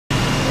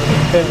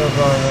spindle's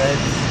on right.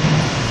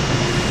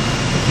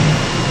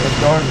 The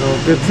door's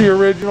open. It's the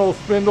original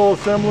spindle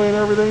assembly and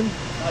everything?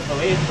 I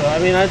believe so. I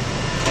mean,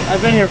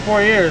 I've been here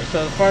 4 years,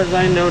 so as far as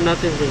I know,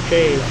 nothing's been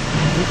changed.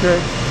 Okay.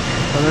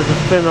 So there's a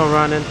spindle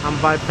running. I'm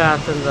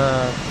bypassing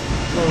the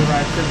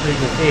pulverizer so you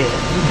can see it.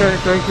 Okay,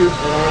 thank you.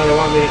 They don't really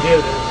want me to do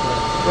this. So.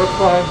 That's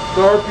fine.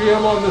 The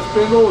RPM on the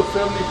spindle is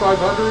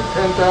 7,500,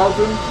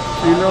 10,000.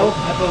 Do you know?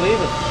 I believe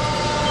it.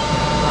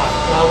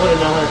 I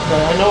wouldn't know her.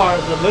 I know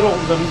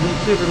the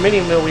super mini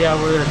mill we have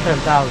over there is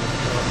 10,000.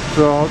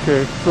 So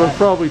okay, so it's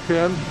probably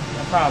 10. Yeah,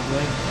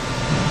 probably.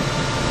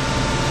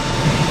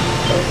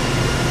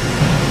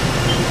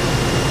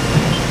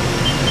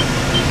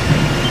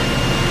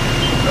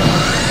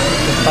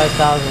 It's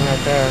 5,000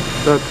 right there.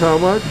 That's how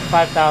much?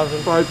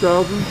 5,000.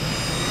 5,000.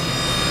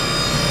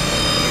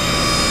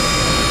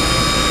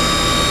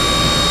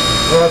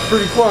 Well, that's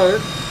pretty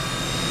quiet.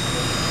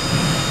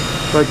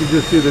 If I could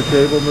just see the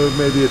table move,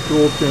 maybe a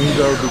tool change,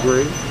 that would be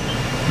great.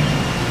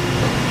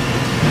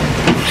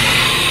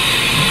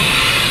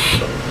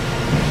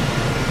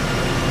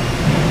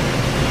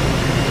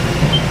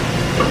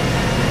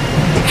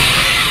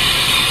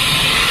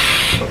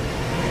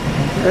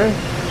 Okay.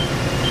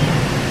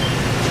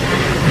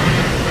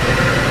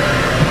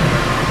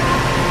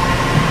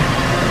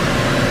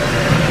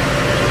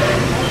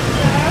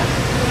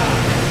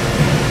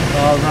 So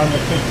I'll run the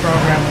quick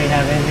program we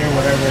have in here,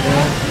 whatever it is.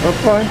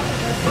 That's fine.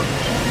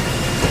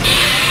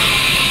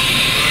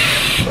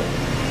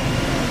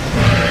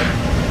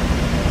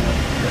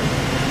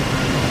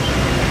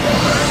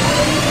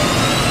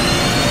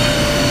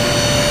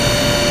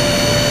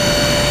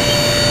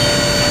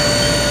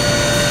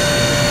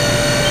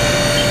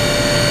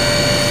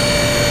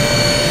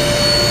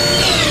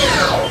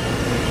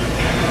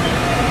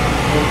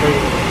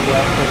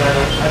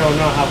 I don't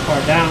know how far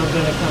down it's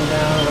going to come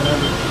down or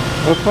whatever.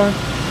 That's fine.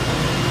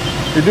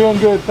 You're doing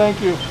good,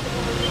 thank you.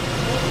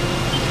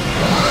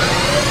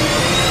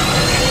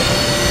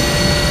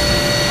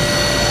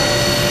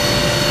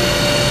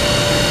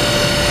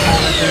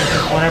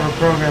 Whatever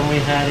program we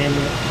had in.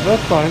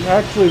 That's fine.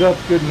 Actually,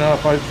 that's good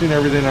enough. I've seen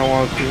everything I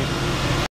want to see.